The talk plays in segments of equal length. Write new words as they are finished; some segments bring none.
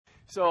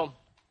So,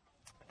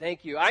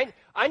 thank you.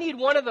 I need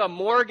one of the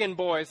Morgan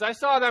boys. I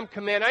saw them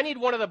come in. I need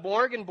one of the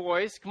Morgan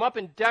boys to come up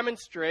and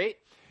demonstrate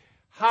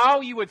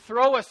how you would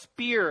throw a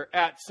spear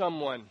at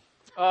someone.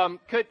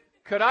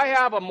 Could I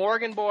have a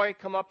Morgan boy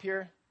come up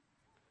here?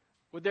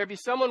 Would there be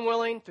someone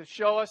willing to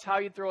show us how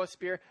you throw a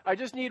spear? I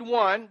just need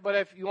one, but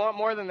if you want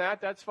more than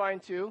that, that's fine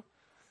too.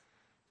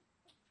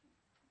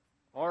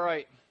 All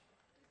right.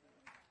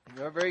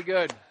 You're very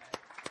good.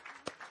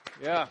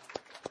 Yeah.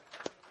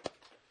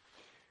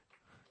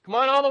 Come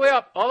on all the way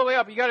up, all the way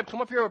up. You got to come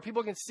up here where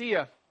people can see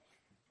you.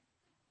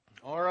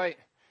 All right.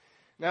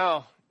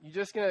 Now,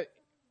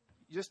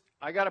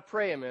 I got to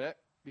pray a minute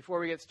before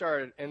we get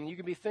started, and you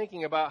can be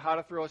thinking about how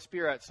to throw a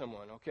spear at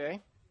someone,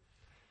 okay?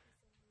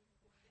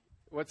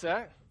 What's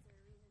that?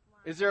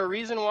 Is there a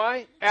reason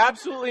why?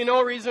 Absolutely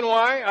no reason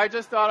why. I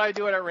just thought I'd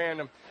do it at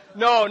random.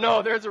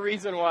 No, there's a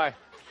reason why.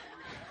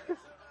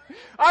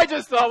 I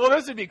just thought, well,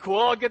 this would be cool.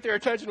 I'll get their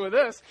attention with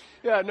this.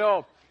 Yeah,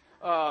 no.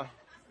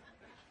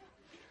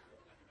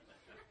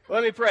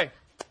 Let me pray.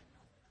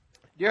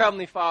 Dear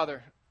Heavenly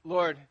Father,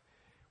 Lord,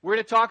 we're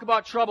going to talk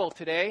about trouble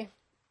today,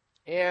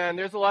 and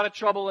there's a lot of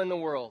trouble in the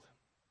world.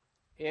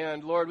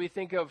 And Lord, we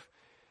think of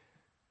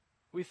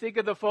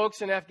the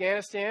folks in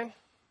Afghanistan.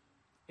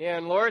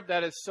 And Lord,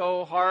 that is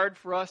so hard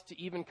for us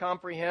to even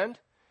comprehend.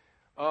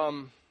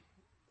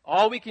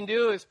 All we can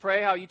do is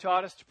pray how you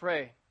taught us to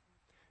pray,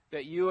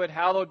 that you would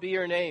hallowed be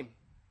your name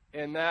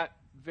in that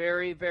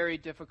very, very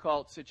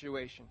difficult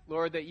situation.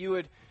 Lord, that you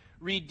would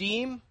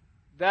redeem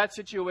that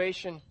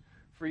situation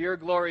for your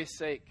glory's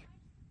sake.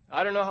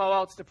 I don't know how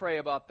else to pray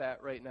about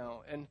that right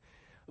now. And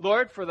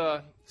Lord, for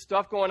the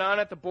stuff going on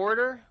at the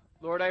border,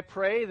 Lord, I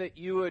pray that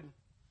you would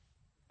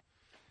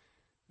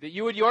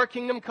your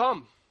kingdom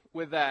come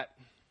with that.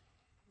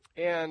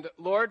 And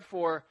Lord,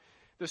 for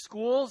the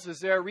schools, as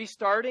they're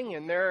restarting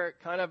and they're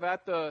kind of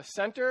at the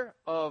center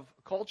of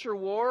culture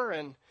war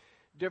and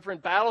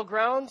different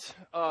battlegrounds,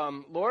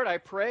 Lord, I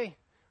pray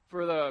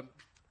for the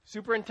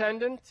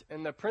superintendent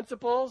and the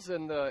principals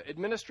and the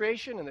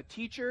administration and the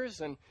teachers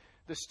and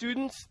the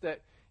students,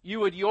 that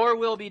your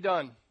will be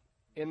done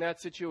in that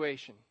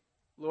situation.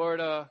 Lord,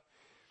 I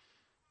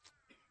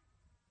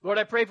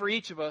pray for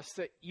each of us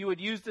that you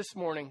would use this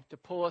morning to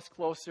pull us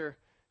closer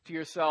to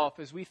yourself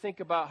as we think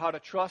about how to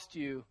trust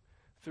you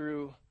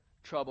through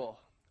trouble.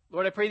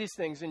 Lord, I pray these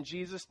things in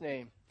Jesus'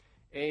 name.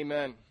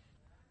 Amen.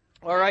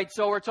 All right,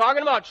 so we're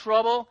talking about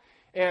trouble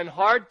and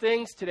hard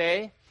things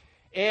today.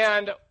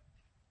 And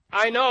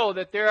I know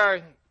that there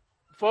are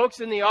folks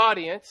in the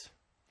audience,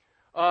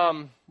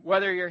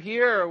 whether you're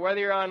here or whether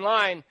you're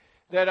online,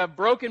 that have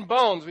broken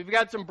bones. We've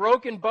got some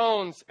broken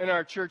bones in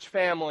our church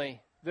family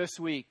this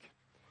week.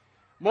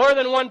 More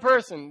than one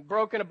person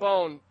broken a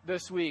bone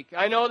this week.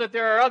 I know that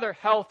there are other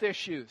health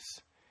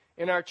issues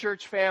in our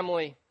church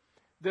family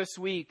this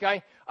week.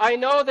 I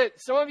know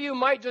that some of you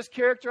might just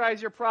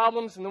characterize your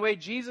problems in the way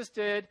Jesus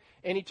did,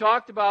 and he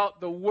talked about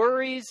the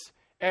worries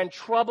and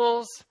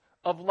troubles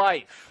of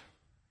life.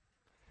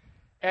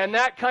 And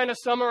that kind of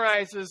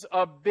summarizes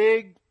a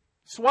big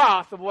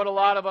swath of what a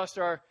lot of us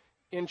are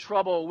in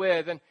trouble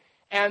with.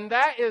 And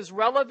that is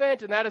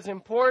relevant and that is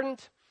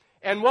important.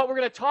 And what we're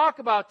going to talk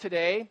about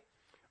today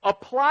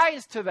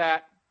applies to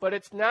that, but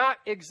it's not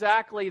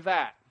exactly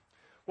that.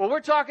 What we're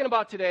talking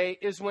about today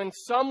is when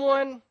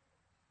someone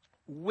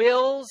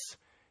wills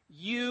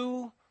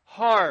you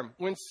harm,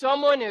 when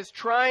someone is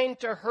trying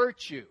to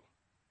hurt you.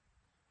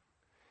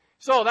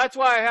 So that's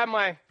why I have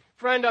my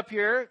friend up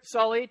here,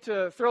 Sully,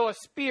 to throw a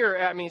spear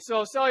at me.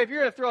 So Sully, if you're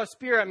going to throw a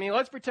spear at me,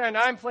 let's pretend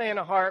I'm playing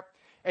a harp,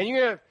 and you're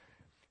going to,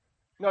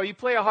 no, you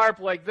play a harp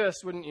like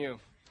this, wouldn't you?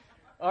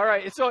 All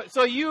right,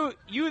 so you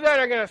then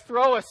are going to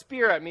throw a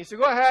spear at me. So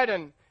go ahead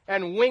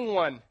and wing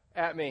one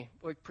at me,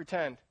 like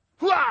pretend.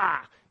 Hooah!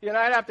 You know,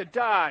 I'd have to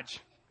dodge.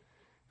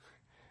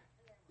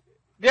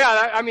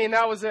 Yeah,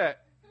 that was it.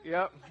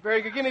 Yep,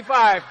 very good. Give me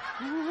 5.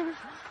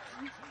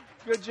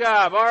 Good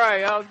job. All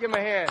right, I'll give him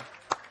a hand.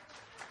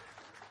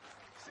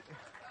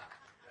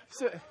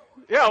 So,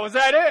 yeah, was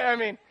that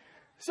it?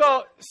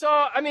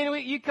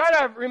 You kind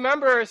of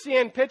remember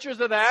seeing pictures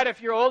of that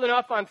if you're old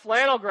enough on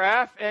flannel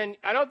graph, and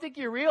I don't think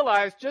you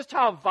realize just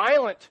how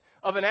violent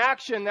of an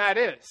action that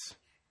is.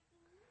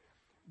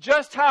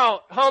 Just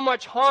how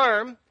much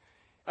harm,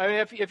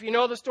 if you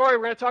know the story,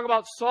 we're going to talk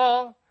about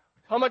Saul,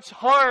 how much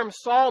harm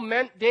Saul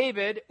meant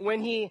David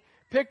when he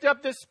picked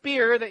up the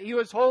spear that he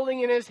was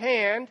holding in his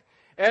hand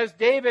as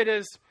David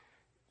is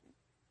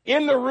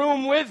in the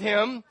room with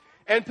him,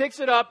 and picks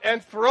it up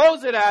and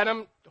throws it at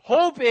him,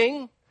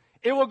 hoping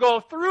it will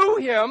go through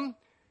him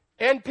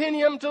and pin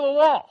him to the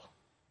wall.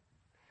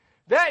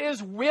 That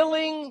is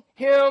willing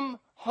him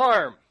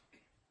harm.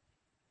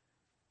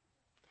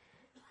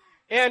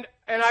 And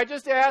I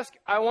just ask,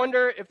 I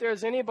wonder if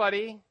there's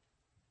anybody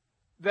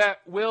that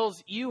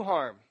wills you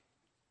harm.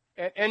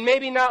 And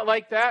maybe not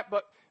like that,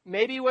 but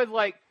maybe with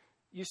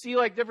you see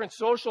different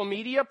social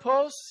media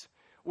posts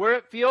where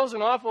it feels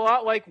an awful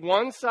lot like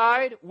one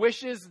side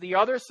wishes the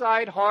other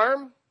side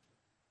harm,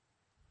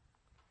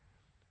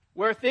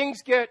 where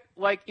things get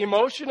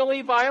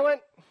emotionally violent.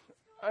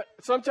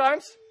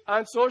 sometimes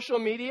on social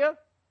media.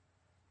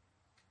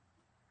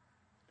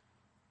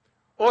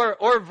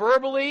 Or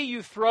verbally,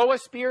 you throw a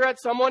spear at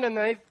someone and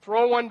they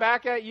throw one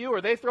back at you,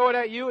 or they throw it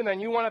at you and then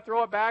you want to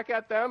throw it back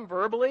at them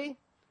verbally.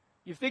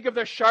 You think of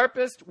the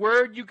sharpest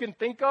word you can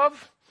think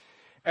of,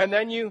 and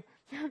then you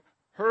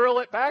hurl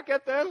it back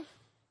at them.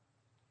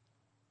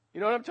 You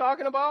know what I'm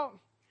talking about?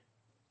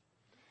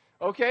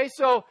 Okay,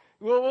 so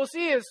what we'll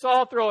see is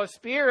Saul throw a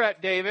spear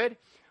at David.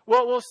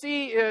 What we'll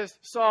see is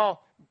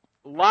Saul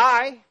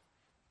lie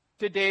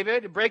to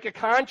David, break a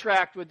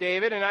contract with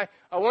David. And I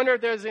wonder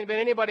if there's been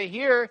anybody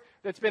here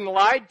that's been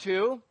lied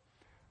to,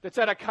 that's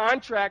had a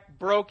contract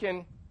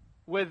broken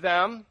with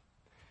them.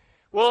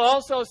 We'll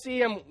also see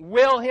him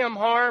will him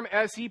harm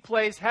as he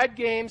plays head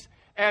games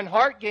and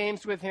heart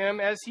games with him,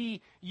 as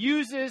he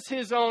uses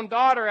his own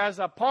daughter as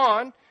a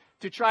pawn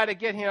to try to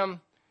get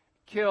him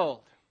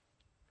killed.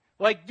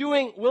 Like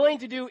willing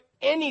to do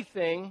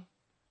anything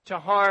to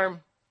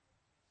harm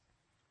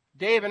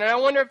David. And I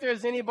wonder if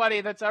there's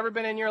anybody that's ever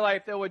been in your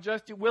life that would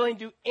just willing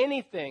to do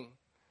anything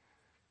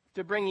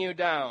to bring you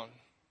down.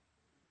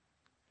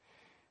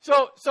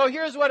 So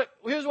here's what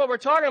we're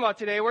talking about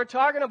today. We're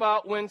talking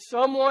about when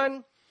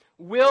someone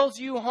wills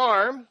you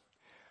harm,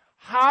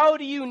 how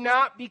do you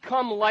not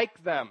become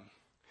like them?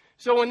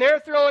 So when they're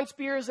throwing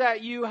spears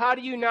at you, how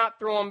do you not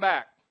throw them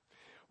back?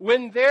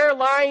 When they're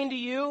lying to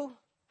you,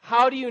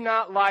 how do you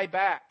not lie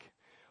back?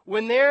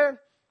 When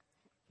they're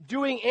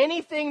doing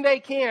anything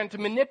they can to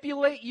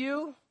manipulate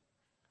you,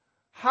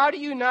 how do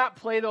you not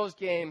play those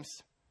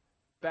games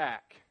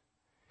back?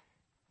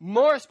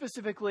 More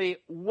specifically,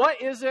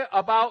 what is it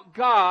about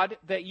God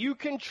that you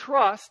can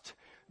trust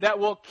that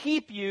will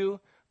keep you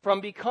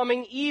from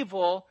becoming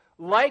evil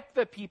like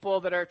the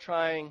people that are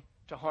trying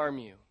to harm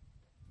you?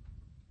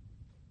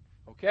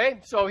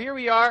 Okay, so here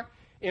we are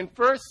in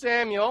 1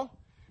 Samuel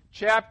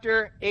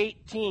chapter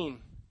 18.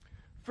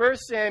 1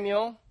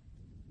 Samuel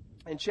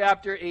in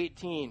chapter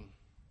 18.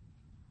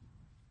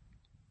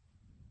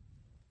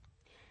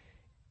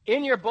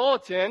 In your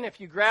bulletin,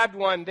 if you grabbed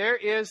one, there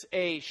is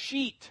a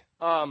sheet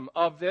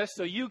of this,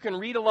 so you can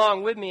read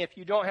along with me if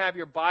you don't have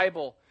your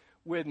Bible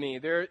with me.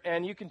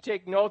 And you can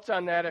take notes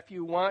on that if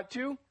you want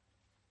to,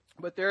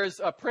 but there's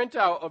a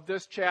printout of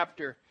this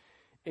chapter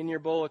in your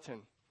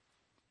bulletin.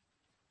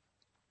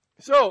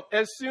 So,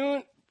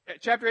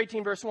 chapter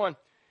 18, verse 1.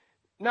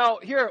 Now,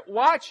 here,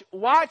 watch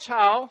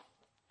how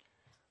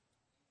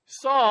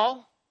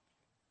Saul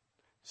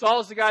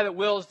is the guy that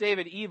wills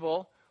David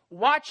evil.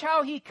 Watch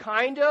how he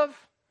kind of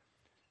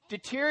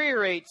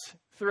deteriorates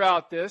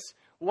throughout this.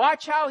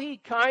 Watch how he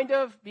kind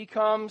of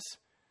becomes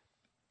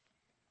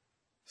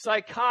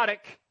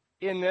psychotic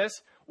in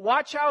this.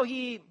 Watch how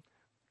he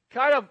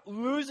kind of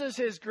loses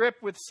his grip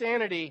with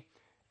sanity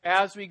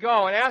as we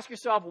go. And ask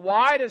yourself,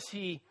 why does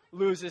he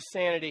lose his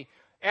sanity?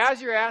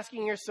 As you're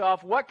asking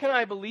yourself, what can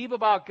I believe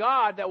about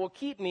God that will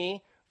keep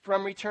me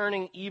from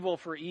returning evil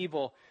for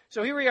evil?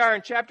 So here we are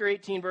in chapter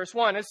 18, verse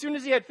 1. As soon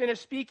as he had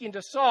finished speaking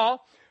to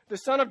Saul, the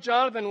son of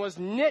Jonathan was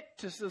knit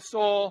to the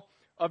soul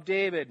of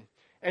David.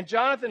 And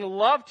Jonathan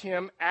loved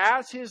him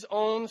as his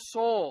own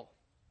soul.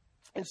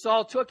 And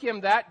Saul took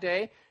him that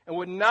day and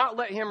would not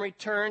let him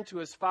return to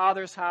his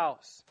father's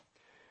house.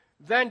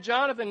 Then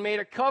Jonathan made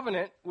a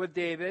covenant with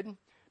David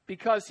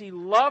because he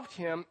loved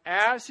him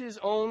as his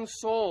own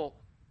soul.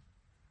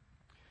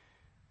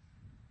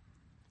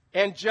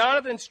 And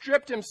Jonathan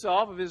stripped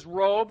himself of his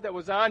robe that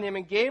was on him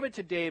and gave it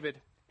to David,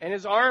 and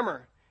his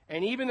armor,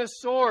 and even his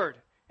sword,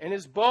 and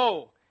his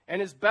bow,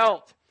 and his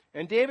belt.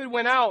 And David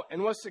went out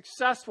and was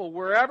successful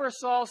wherever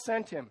Saul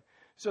sent him,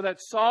 so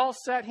that Saul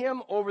set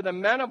him over the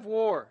men of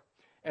war.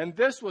 And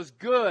this was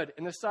good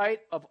in the sight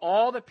of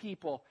all the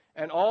people,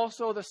 and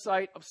also the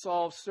sight of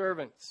Saul's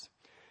servants.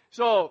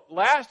 So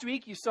last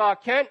week you saw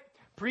Kent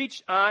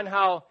preach on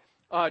how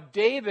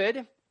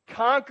David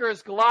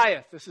conquers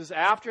Goliath. This is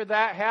after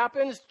that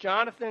happens.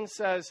 Jonathan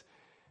says,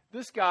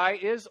 this guy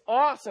is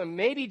awesome.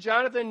 Maybe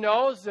Jonathan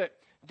knows that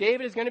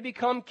David is going to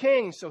become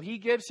king, so he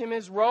gives him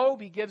his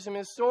robe, he gives him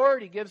his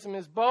sword, he gives him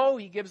his bow,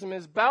 he gives him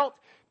his belt,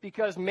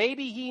 because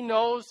maybe he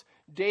knows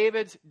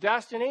David's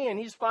destiny, and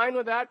he's fine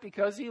with that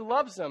because he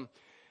loves him.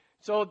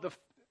 So the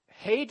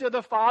hate of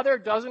the father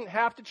doesn't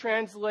have to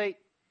translate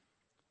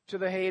to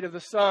the hate of the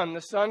son.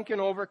 The son can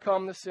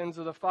overcome the sins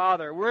of the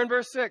father. We're in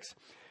verse 6.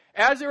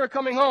 As they were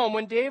coming home,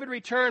 when David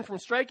returned from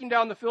striking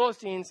down the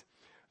Philistines,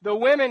 the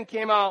women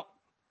came out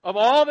of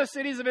all the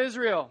cities of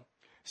Israel,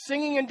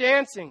 singing and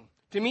dancing,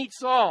 to meet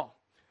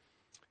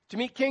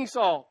King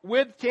Saul,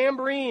 with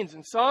tambourines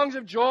and songs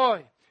of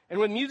joy, and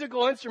with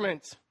musical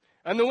instruments.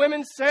 And the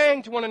women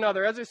sang to one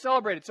another as they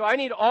celebrated. So I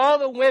need all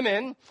the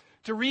women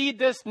to read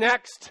this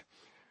next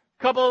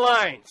couple of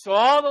lines. So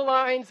all the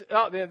lines,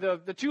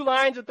 the two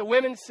lines that the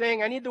women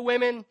sing, I need the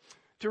women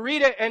to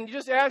read it, and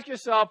just ask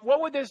yourself,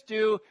 what would this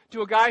do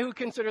to a guy who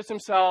considers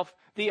himself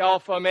the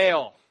alpha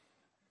male?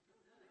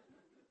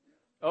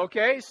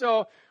 Okay,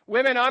 so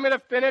women, I'm going to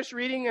finish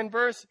reading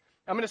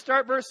I'm going to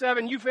start verse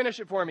 7. You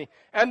finish it for me.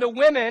 And the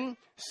women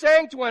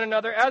sang to one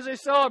another as they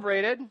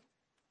celebrated.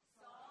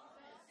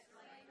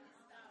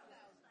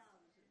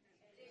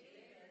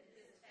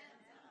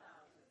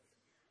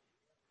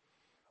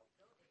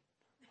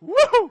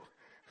 Woo!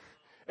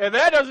 If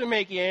that doesn't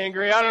make you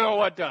angry, I don't know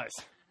what does.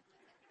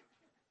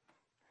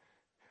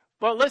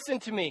 But listen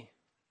to me.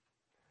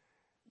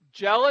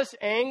 Jealous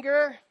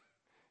anger,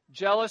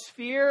 jealous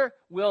fear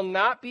will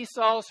not be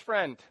Saul's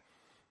friend.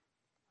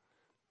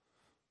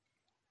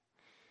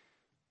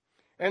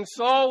 And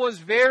Saul was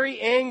very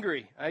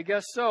angry, I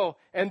guess so.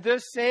 And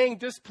this saying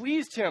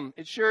displeased him.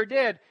 It sure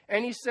did.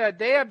 And he said,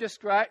 they have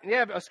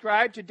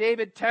ascribed to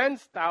David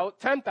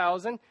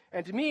 10,000,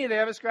 and to me they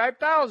have ascribed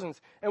thousands.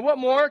 And what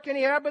more can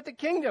he have but the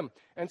kingdom?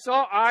 And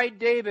Saul eyed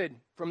David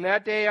from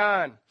that day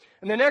on.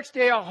 And the next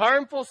day a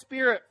harmful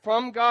spirit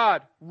from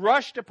God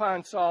rushed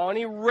upon Saul, and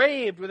he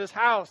raved with his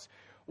house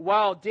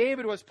while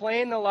David was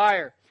playing the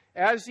lyre,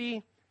 as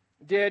he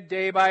did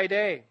day by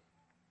day.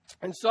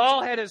 And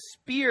Saul had his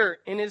spear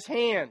in his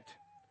hand.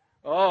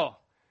 Oh,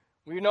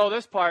 we know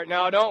this part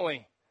now, don't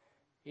we?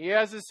 He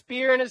has his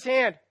spear in his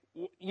hand.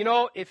 You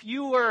know, if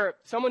you were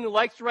someone who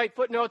likes to write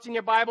footnotes in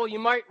your Bible, you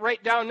might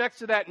write down next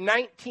to that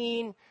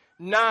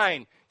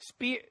 19:9.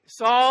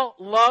 Saul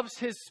loves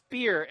his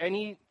spear, and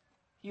he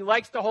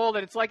likes to hold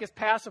it. It's like his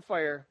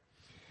pacifier.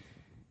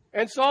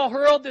 And Saul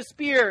hurled the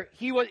spear,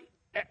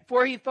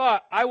 for he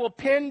thought, I will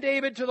pin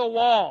David to the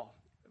wall.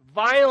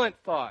 Violent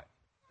thought.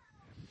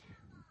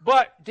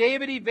 But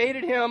David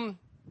evaded him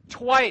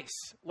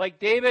twice. Like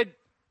David,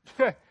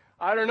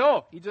 I don't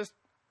know,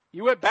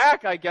 he went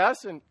back, I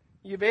guess, and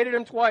he evaded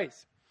him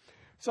twice.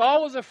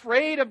 Saul was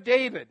afraid of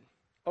David.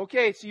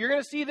 Okay, so you're going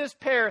to see this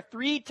pair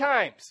 3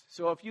 times.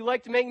 So if you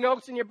like to make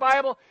notes in your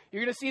Bible,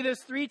 you're going to see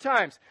this 3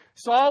 times.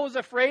 Saul was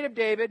afraid of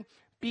David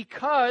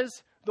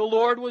because the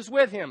Lord was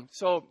with him.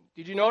 So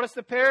did you notice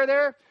the pair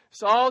there?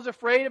 Saul is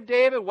afraid of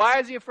David. Why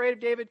is he afraid of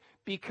David?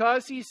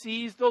 Because he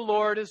sees the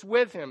Lord is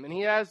with him. And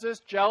he has this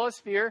jealous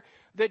fear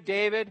that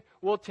David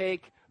will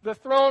take the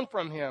throne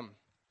from him.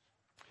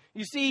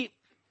 You see,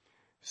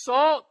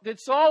 did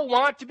Saul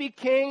want to be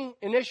king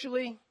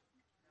initially?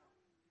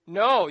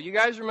 No. You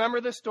guys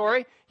remember the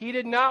story? He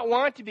did not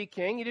want to be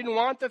king. He didn't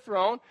want the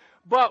throne.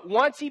 But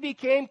once he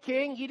became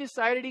king, he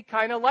decided he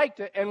kind of liked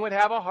it and would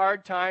have a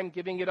hard time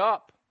giving it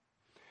up.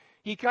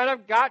 He kind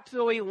of got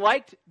to, he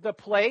liked the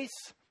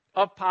place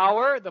of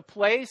power, the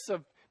place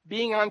of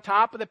being on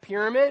top of the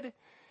pyramid.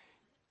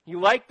 He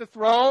liked the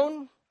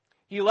throne.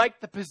 He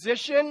liked the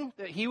position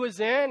that he was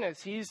in,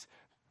 as he's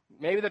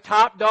maybe the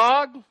top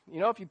dog,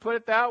 if you put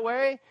it that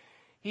way.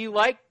 He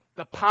liked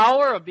the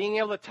power of being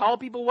able to tell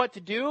people what to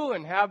do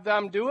and have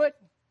them do it.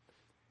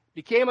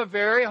 Became a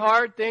very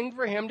hard thing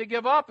for him to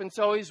give up, and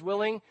so he's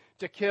willing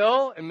to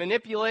kill and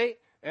manipulate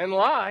and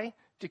lie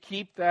to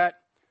keep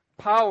that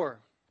power.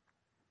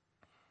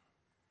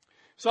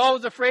 Saul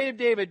was afraid of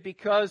David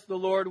because the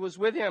Lord was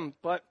with him,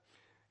 but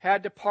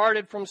had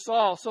departed from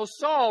Saul. So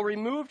Saul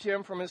removed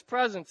him from his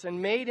presence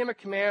and made him a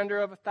commander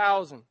of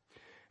 1,000.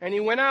 And he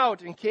went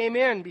out and came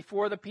in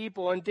before the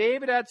people. And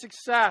David had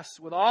success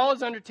with all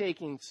his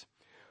undertakings,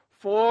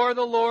 for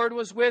the Lord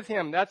was with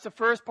him. That's the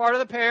first part of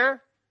the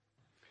pair.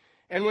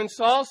 And when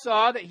Saul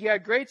saw that he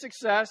had great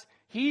success,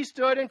 he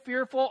stood in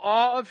fearful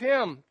awe of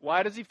him.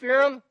 Why does he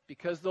fear him?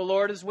 Because the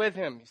Lord is with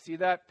him. You see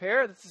that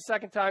pair? That's the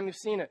second time you've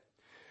seen it.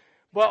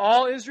 But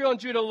all Israel and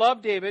Judah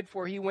loved David,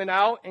 for he went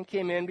out and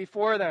came in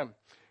before them.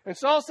 And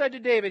Saul said to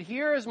David,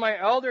 here is my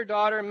elder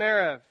daughter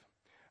Merab.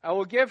 I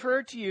will give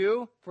her to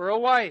you for a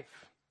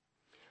wife.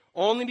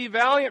 Only be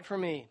valiant for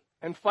me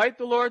and fight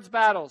the Lord's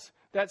battles.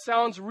 That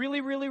sounds really,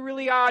 really,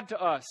 really odd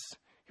to us.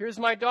 Here's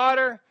my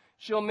daughter.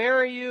 She'll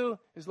marry you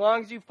as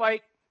long as you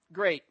fight.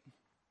 Great.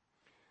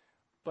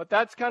 But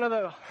that's kind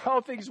of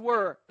how things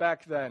were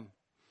back then.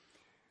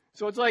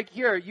 So it's like,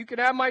 here, you could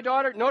have my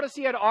daughter. Notice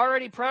he had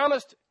already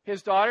promised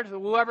his daughter to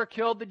whoever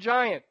killed the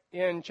giant.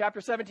 In chapter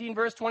 17,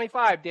 verse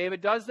 25,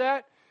 David does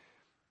that.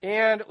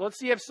 And let's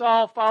see if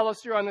Saul follows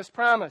through on this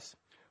promise.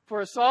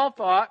 For Saul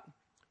thought,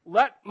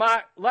 let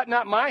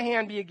not my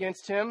hand be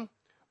against him,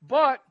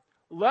 but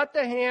let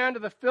the hand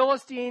of the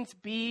Philistines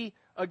be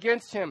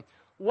against him.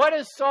 What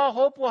does Saul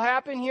hope will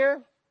happen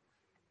here?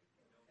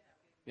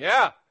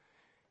 Yeah.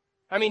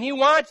 I mean, he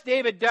wants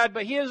David dead,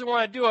 but he doesn't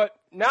want to do it,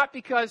 not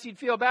because he'd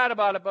feel bad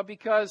about it, but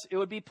because it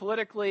would be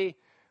politically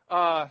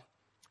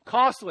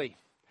costly.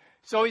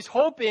 So he's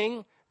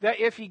hoping that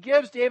if he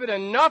gives David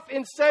enough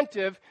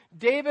incentive,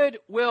 David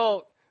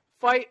will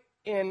fight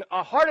in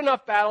a hard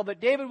enough battle that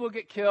David will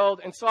get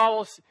killed, and Saul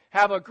will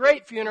have a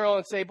great funeral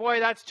and say, boy,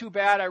 that's too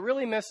bad. I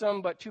really miss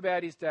him, but too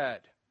bad he's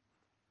dead.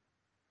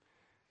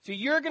 So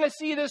you're going to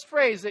see this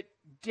phrase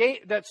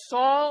that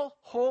Saul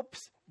hopes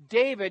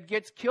David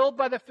gets killed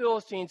by the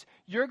Philistines.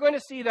 You're going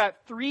to see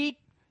that 3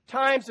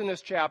 times in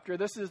this chapter.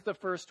 This is the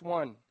first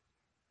one.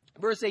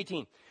 Verse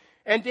 18.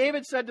 And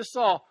David said to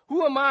Saul,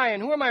 who am I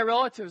and who are my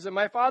relatives that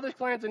my father's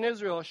clans in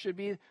Israel should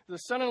be the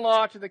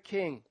son-in-law to the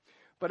king?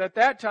 But at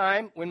that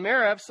time, when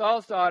Merab,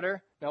 Saul's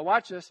daughter, now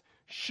watch this,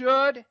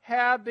 should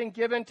have been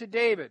given to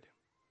David,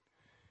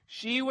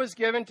 she was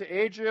given to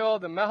Adriel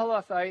the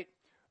Meholathite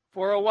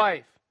for a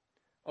wife.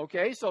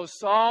 Okay, so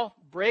Saul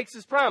breaks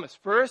his promise.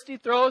 First he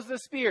throws the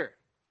spear.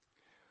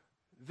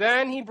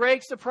 Then he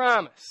breaks the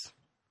promise.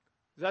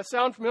 Does that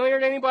sound familiar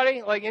to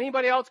anybody? Like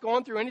anybody else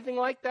going through anything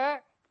like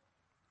that?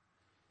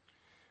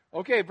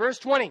 Okay, verse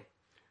 20.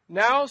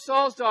 Now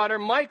Saul's daughter,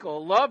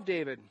 Michal, loved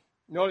David.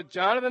 Notice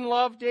Jonathan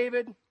loved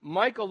David.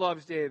 Michal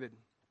loves David.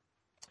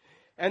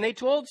 And they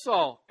told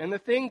Saul, and the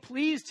thing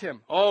pleased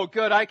him. Oh,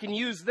 good, I can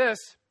use this.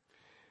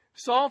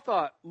 Saul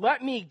thought,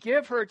 let me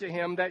give her to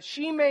him, that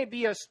she may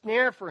be a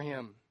snare for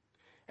him,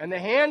 and the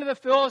hand of the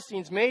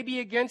Philistines may be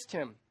against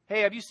him.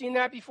 Hey, have you seen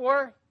that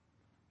before?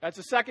 That's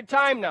the second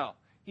time now.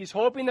 He's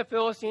hoping the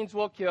Philistines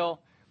will kill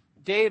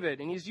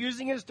David, and he's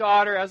using his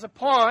daughter as a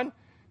pawn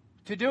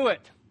to do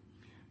it.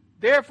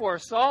 Therefore,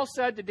 Saul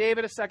said to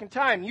David a second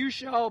time, you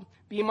shall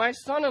be my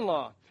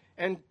son-in-law.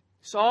 And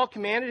Saul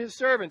commanded his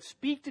servants,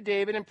 speak to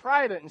David in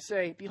private and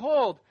say,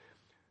 behold,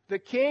 the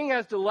king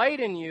has delight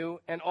in you,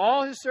 and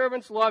all his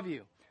servants love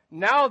you.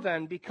 Now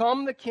then,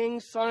 become the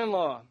king's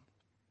son-in-law.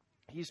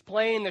 He's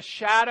playing the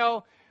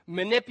shadow,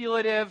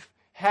 manipulative,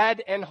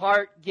 head and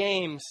heart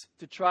games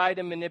to try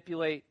to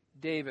manipulate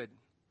David.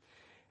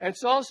 And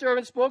Saul's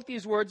servant spoke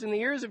these words in the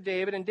ears of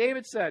David, and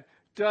David said,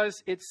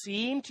 does it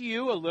seem to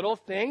you a little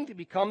thing to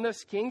become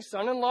this king's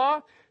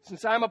son-in-law,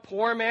 since I'm a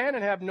poor man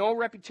and have no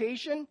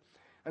reputation?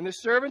 And the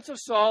servants of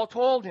Saul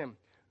told him,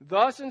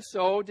 thus and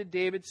so did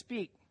David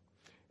speak.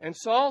 And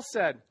Saul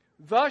said,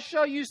 thus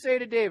shall you say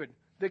to David,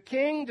 the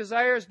king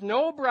desires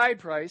no bride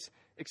price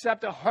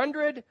except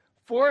 100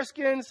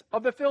 foreskins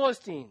of the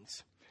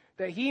Philistines,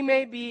 that he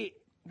may be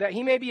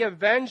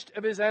avenged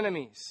of his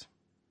enemies.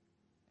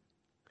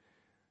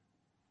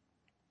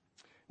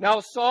 Now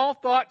Saul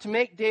thought to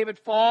make David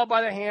fall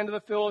by the hand of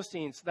the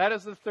Philistines. That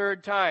is the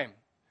third time.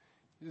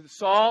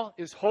 Saul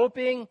is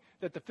hoping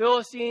that the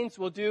Philistines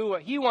will do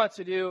what he wants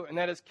to do, and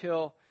that is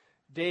kill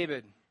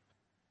David.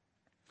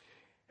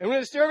 And when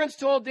the servants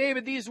told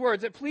David these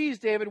words, it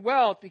pleased David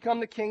well to become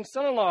the king's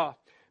son-in-law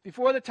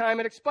before the time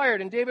had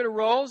expired. And David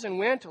arose and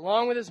went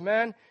along with his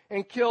men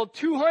and killed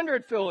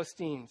 200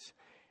 Philistines.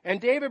 And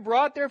David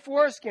brought their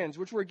foreskins,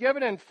 which were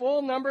given in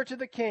full number to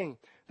the king,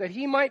 that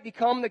he might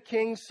become the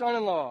king's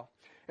son-in-law.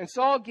 And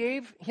Saul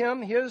gave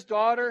him his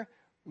daughter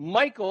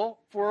Michal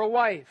for a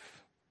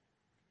wife.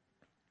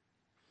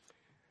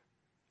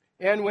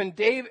 And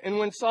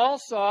when Saul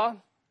saw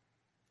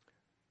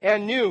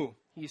and knew,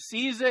 he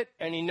sees it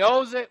and he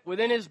knows it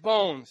within his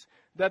bones,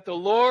 that the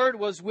Lord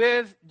was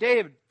with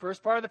David.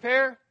 First part of the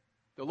pair,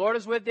 the Lord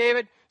is with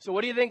David. So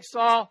what do you think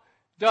Saul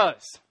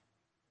does?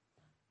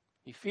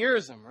 He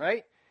fears him,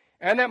 right?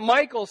 And that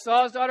Michal,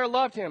 Saul's daughter,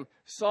 loved him.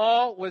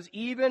 Saul was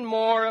even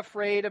more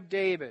afraid of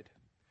David.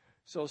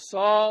 So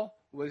Saul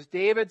was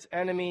David's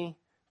enemy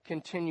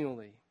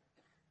continually.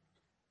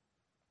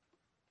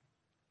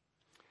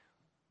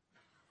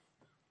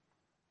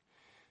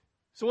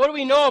 So what do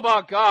we know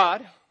about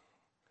God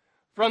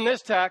from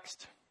this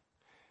text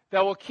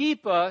that will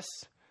keep us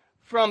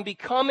from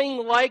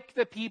becoming like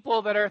the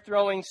people that are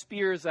throwing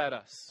spears at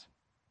us?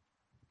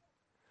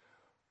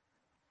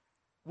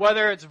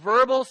 Whether it's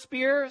verbal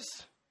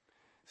spears,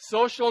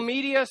 social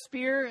media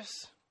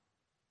spears,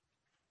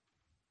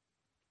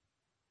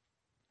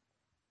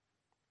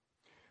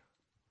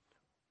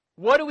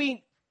 what do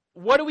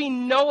we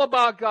know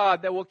about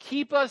God that will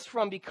keep us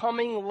from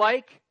becoming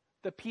like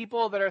the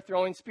people that are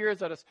throwing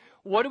spears at us?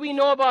 What do we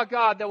know about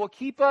God that will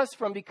keep us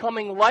from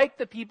becoming like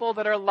the people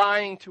that are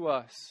lying to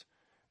us?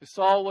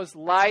 Saul was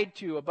lied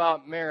to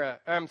about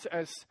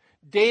as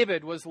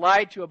David was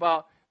lied to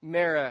about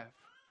Merab.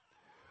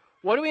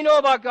 What do we know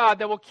about God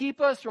that will keep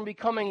us from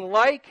becoming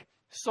like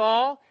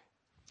Saul?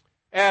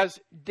 As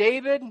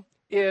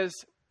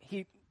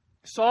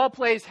Saul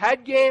plays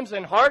head games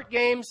and heart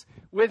games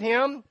with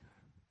him,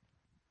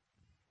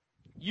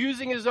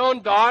 using his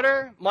own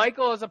daughter,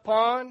 Michal, as a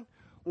pawn.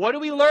 What do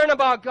we learn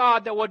about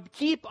God that would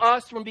keep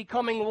us from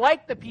becoming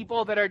like the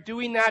people that are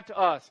doing that to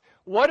us?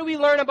 What do we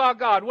learn about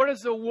God? What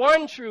is the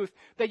one truth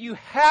that you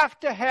have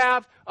to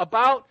have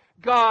about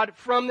God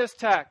from this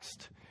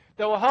text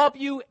that will help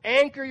you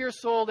anchor your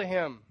soul to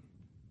Him?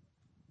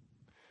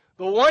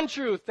 The one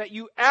truth that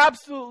you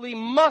absolutely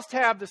must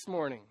have this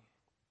morning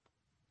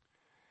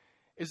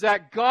is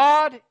that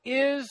God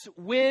is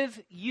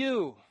with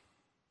you,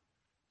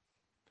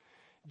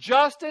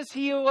 just as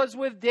He was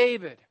with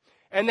David,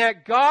 and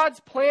that God's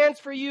plans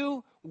for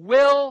you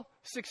will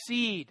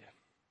succeed.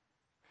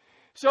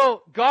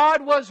 So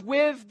God was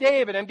with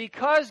David, and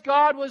because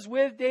God was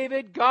with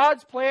David,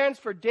 God's plans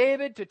for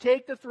David to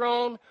take the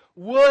throne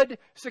would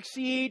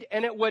succeed,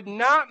 and it would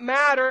not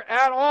matter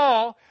at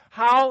all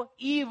how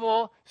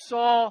evil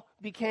Saul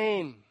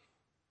became.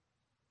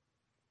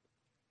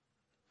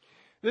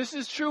 This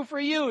is true for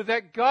you,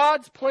 that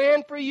God's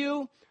plan for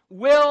you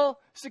will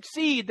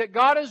succeed, that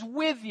God is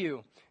with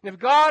you. And if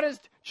God has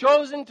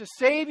chosen to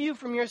save you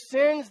from your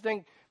sins,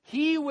 then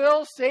He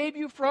will save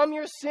you from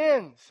your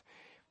sins.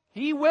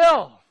 He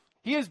will.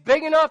 He is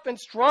big enough and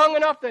strong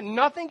enough that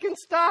nothing can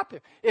stop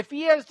Him. If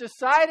He has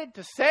decided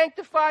to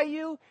sanctify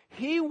you,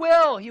 He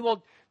will. He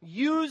will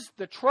use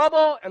the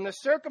trouble and the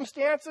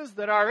circumstances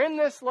that are in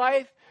this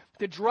life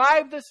to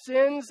drive the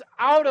sins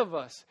out of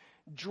us.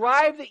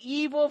 drive the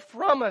evil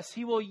from us.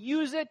 He will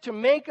use it to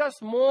make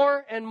us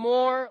more and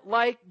more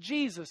like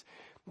Jesus.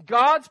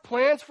 God's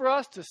plans for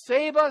us to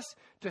save us,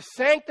 to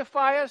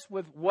sanctify us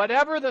with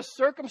whatever the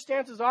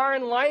circumstances are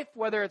in life,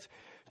 whether it's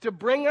to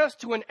bring us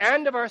to an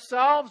end of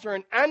ourselves or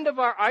an end of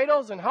our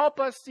idols and help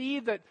us see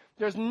that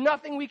there's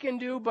nothing we can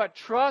do but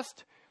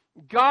trust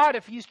God.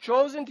 If He's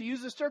chosen to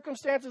use the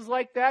circumstances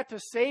like that to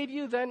save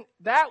you, then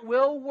that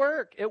will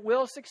work. It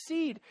will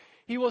succeed.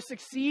 He will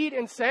succeed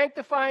in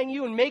sanctifying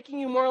you and making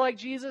you more like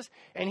Jesus,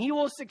 and He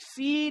will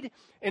succeed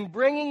in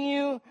bringing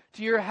you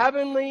to your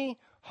heavenly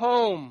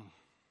home.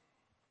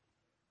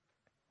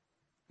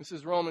 This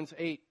is Romans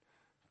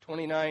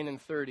 8:29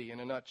 and 30 in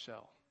a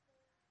nutshell.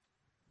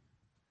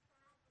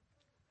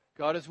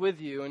 God is with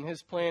you, and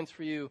His plans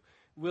for you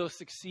will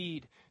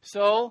succeed.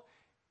 So,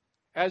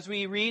 as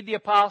we read the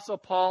Apostle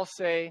Paul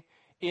say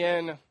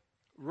in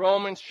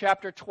Romans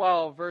chapter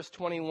 12, verse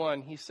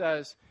 21, he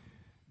says,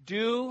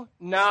 Do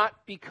not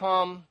be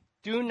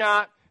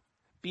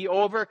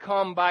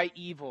overcome by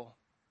evil.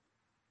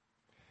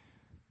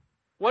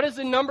 What is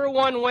the number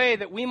one way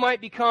that we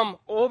might become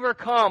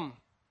overcome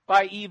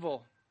by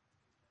evil?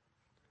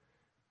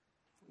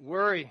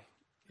 Worry.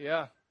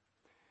 Yeah.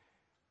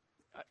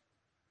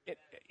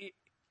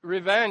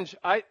 Revenge.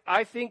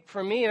 I think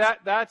for me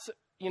that's,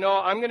 I'm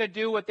going to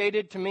do what they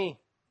did to me.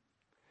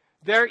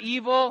 Their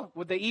evil,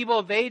 with the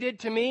evil they did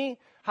to me,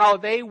 how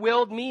they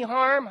willed me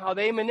harm, how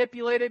they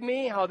manipulated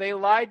me, how they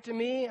lied to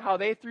me, how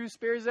they threw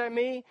spears at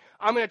me,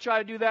 I'm going to try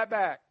to do that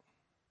back.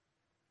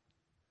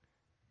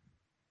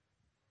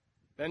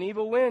 Then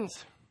evil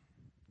wins.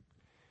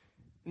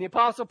 And the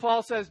Apostle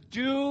Paul says,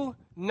 do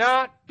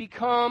not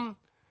become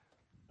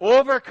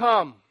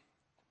overcome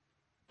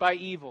by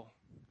evil.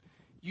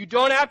 You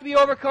don't have to be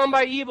overcome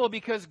by evil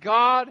because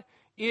God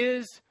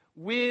is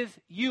with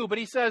you. But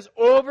he says,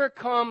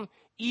 overcome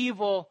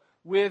evil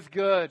with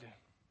good.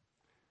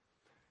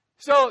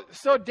 So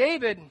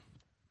David,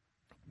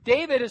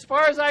 as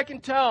far as I can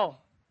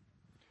tell,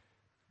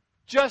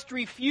 just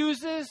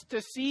refuses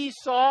to see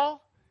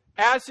Saul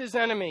as his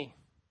enemy.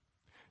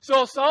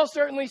 So Saul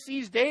certainly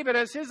sees David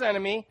as his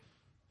enemy.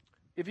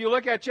 If you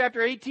look at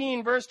chapter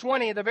 18, verse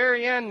 20, at the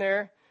very end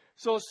there,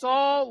 so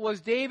Saul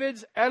was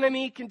David's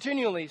enemy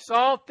continually.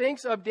 Saul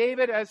thinks of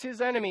David as his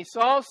enemy.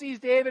 Saul sees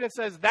David and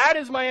says, that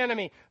is my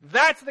enemy.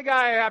 That's the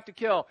guy I have to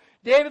kill.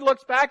 David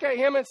looks back at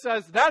him and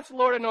says, that's the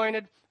Lord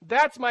anointed.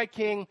 That's my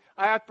king.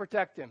 I have to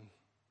protect him.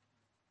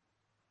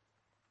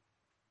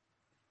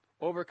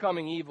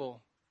 Overcoming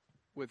evil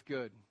with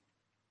good.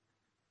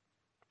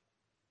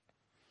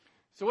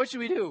 So what should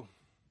we do?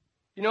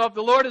 If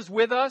the Lord is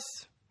with us,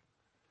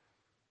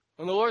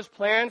 when the Lord's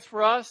plans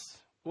for us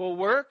will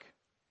work,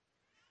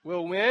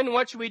 will win,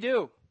 what should we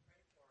do?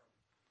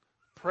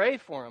 Pray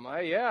for him.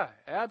 Yeah,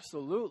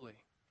 absolutely.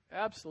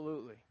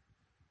 Absolutely.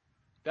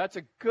 That's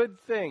a good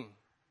thing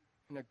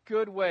and a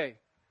good way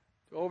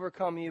to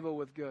overcome evil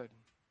with good.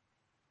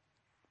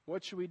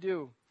 What should we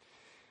do?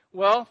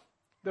 Well,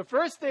 the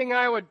first thing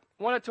I would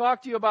want to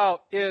talk to you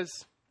about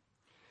is,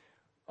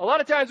 a lot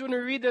of times when we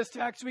read this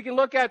text, we can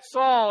look at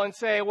Saul and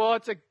say, well,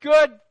 it's a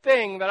good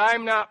thing that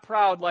I'm not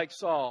proud like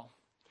Saul.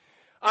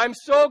 I'm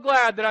so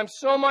glad that I'm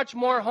so much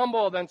more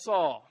humble than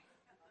Saul.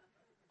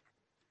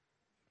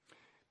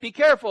 Be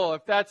careful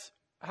if that's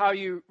how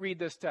you read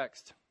this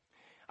text.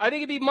 I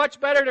think it'd be much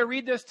better to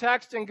read this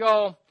text and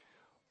go,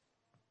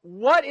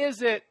 what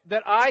is it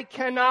that I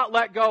cannot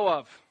let go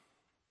of?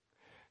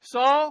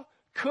 Saul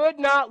could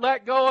not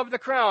let go of the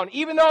crown,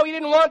 even though he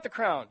didn't want the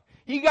crown.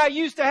 He got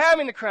used to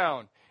having the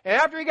crown. And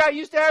after he got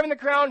used to having the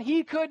crown,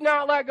 he could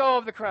not let go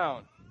of the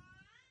crown.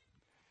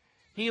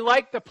 He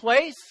liked the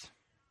place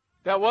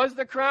that was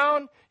the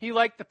crown. He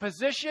liked the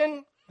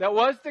position that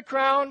was the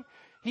crown.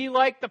 He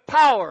liked the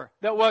power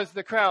that was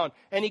the crown.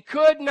 And he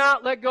could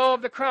not let go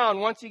of the crown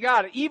once he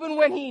got it. Even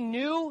when he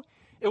knew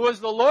it was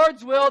the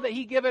Lord's will that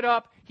he give it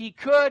up, he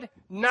could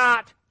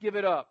not give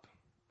it up.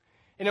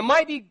 And it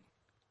might be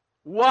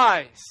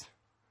wise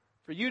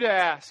for you to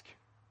ask,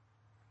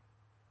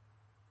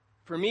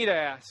 for me to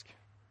ask,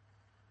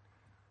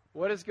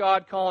 what is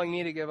God calling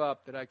me to give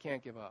up that I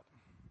can't give up?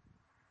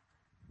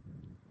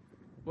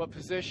 What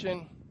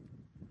position?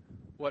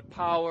 What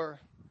power?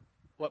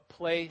 What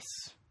place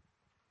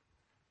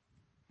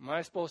am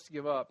I supposed to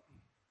give up?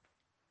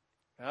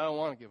 I don't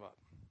want to give up.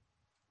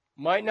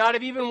 Might not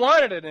have even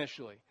wanted it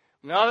initially.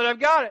 Now that I've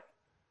got it,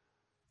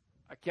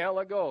 I can't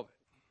let go of it.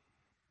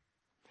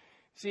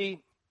 See,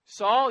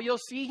 Saul, you'll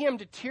see him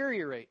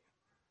deteriorate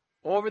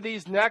over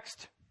these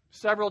next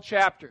several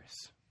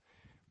chapters.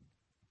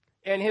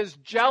 And his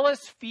jealous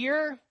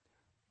fear,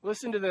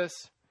 listen to this.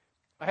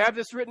 I have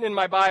this written in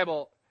my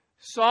Bible.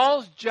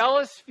 Saul's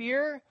jealous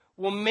fear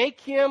will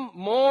make him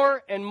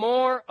more and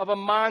more of a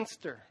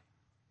monster.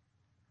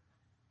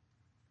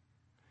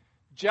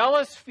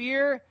 Jealous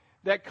fear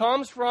that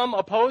comes from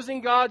opposing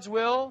God's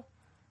will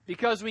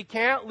because we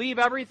can't leave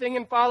everything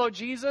and follow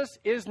Jesus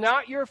is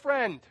not your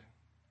friend.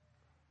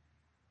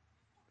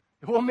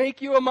 It will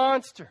make you a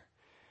monster.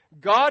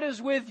 God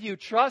is with you.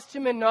 Trust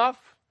him enough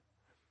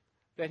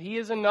that he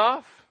is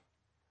enough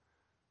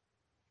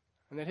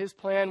and that His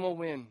plan will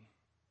win.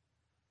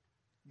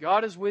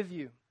 God is with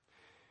you.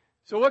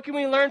 So what can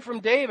we learn from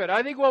David?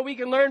 I think what we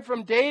can learn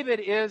from David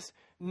is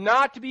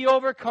not to be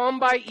overcome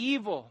by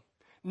evil,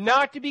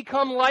 not to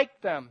become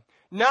like them,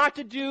 not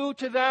to do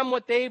to them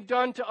what they've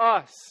done to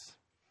us.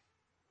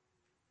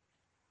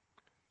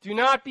 Do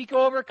not be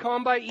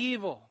overcome by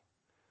evil.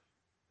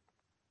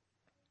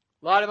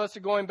 A lot of us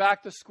are going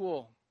back to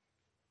school.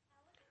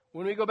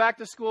 When we go back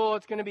to school,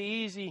 it's going to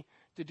be easy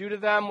to do to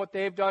them what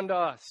they've done to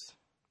us.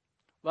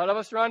 A lot of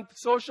us are on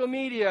social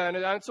media, and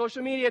on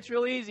social media it's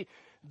really easy.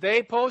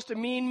 They post a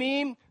mean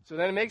meme, so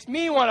then it makes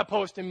me want to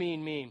post a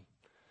mean meme.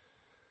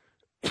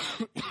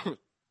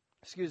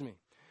 Excuse me.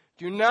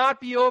 Do not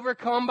be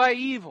overcome by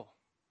evil.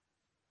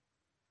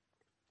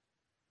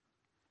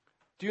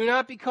 Do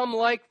not become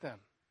like them.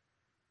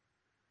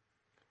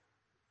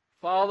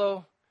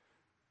 Follow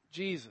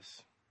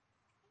Jesus.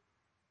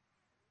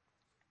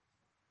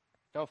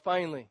 Now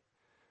finally,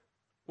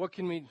 what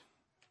can we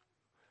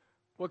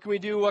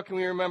do? What can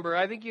we remember?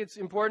 I think it's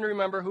important to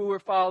remember who we're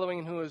following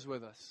and who is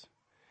with us.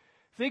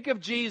 Think of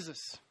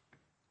Jesus.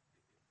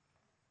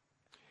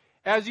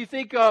 As you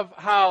think of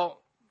how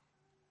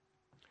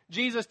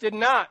Jesus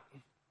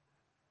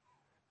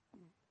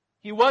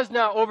He was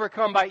not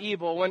overcome by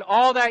evil. When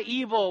all that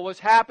evil was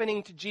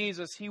happening to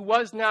Jesus, He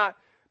was not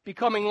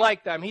becoming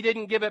like them. He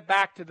didn't give it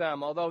back to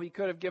them, although He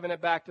could have given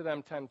it back to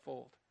them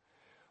tenfold.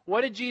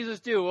 What did Jesus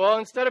do? Well,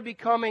 instead of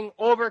becoming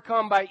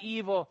overcome by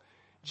evil,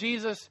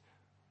 Jesus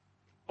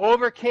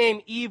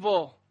overcame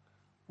evil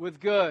with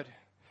good.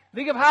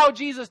 Think of how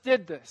Jesus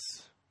did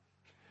this.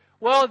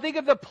 Well, think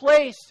of the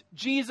place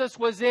Jesus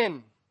was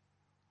in.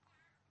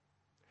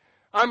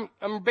 I'm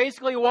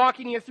basically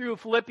walking you through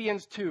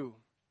Philippians 2.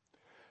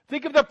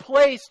 Think of the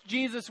place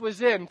Jesus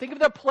was in. Think of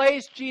the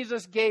place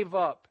Jesus gave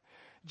up.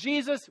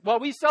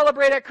 What we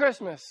celebrate at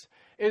Christmas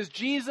is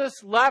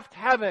Jesus left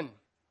heaven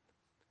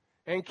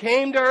and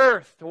came to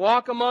earth to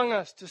walk among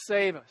us to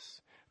save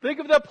us. Think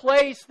of the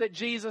place that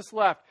Jesus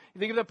left. You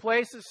think of the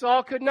place that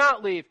Saul could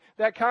not leave.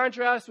 That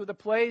contrasts with the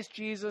place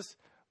Jesus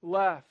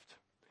left.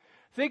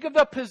 Think of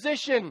the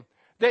position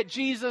that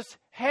Jesus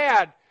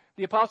had.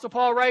 The Apostle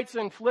Paul writes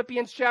in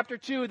Philippians chapter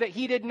 2 that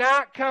he did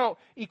not count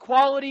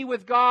equality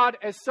with God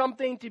as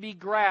something to be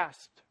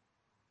grasped.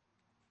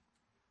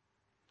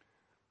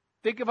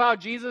 Think of how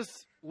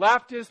Jesus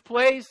left His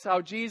place,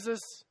 how Jesus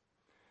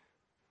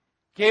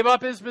gave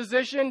up His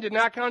position, did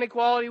not count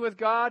equality with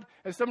God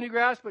as something to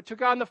grasp, but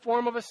took on the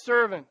form of a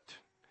servant.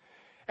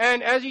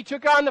 And as He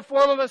took on the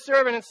form of a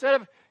servant, instead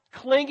of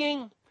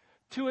clinging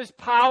to His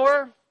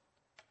power,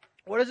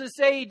 what does it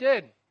say He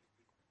did?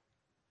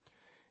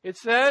 It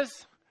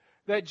says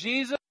that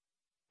Jesus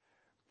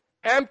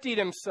emptied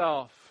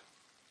Himself.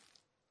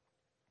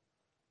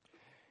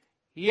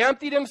 He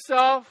emptied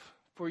Himself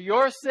for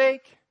your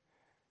sake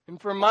and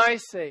for my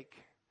sake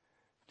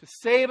to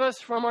save us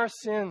from our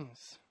sins.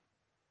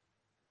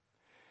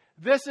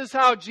 This is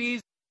how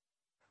Jesus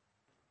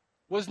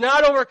was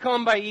not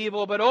overcome by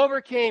evil, but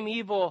overcame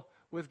evil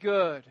with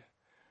good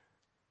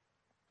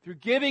through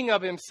giving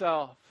of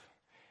Himself.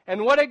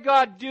 And what did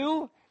God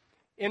do?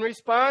 In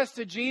response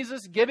to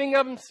Jesus giving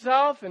of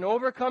Himself and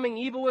overcoming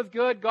evil with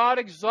good, God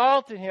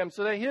exalted Him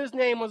so that His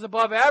name was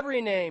above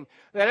every name,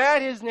 that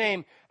at His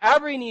name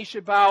every knee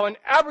should bow and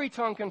every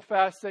tongue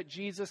confess that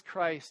Jesus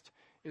Christ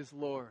is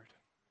Lord.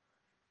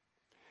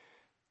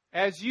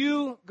 As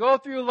you go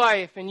through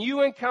life and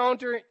you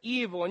encounter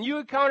evil and you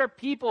encounter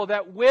people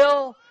that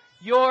will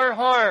your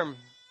harm,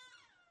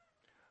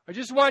 I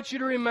just want you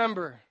to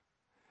remember,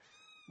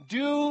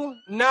 do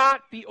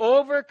not be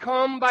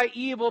overcome by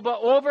evil,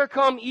 but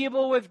overcome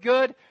evil with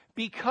good,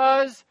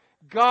 because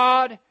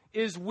God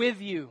is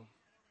with you.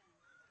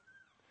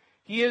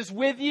 He is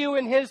with you,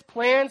 and His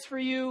plans for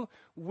you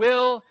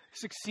will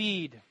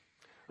succeed.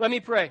 Let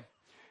me pray.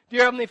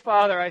 Dear Heavenly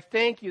Father, I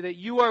thank You that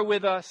You are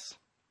with us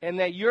and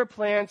that Your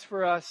plans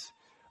for us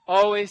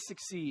always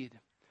succeed.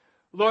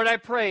 Lord, I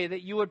pray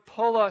that You would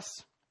pull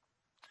us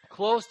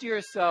close to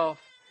Yourself,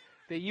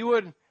 that You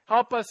would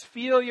help us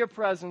feel Your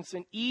presence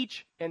in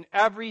each and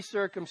every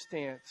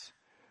circumstance.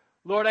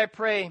 Lord, I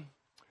pray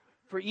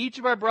for each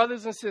of our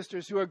brothers and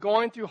sisters who are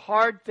going through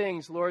hard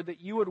things, Lord,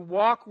 that You would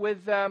walk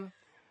with them,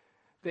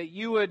 that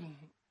You would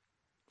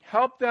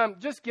help them,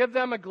 just give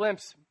them a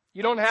glimpse.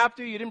 You don't have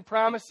to, You didn't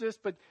promise this,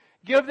 but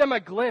give them a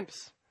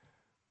glimpse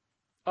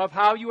of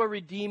how You are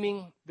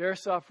redeeming their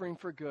suffering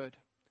for good.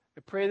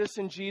 I pray this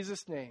in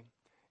Jesus' name.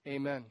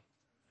 Amen.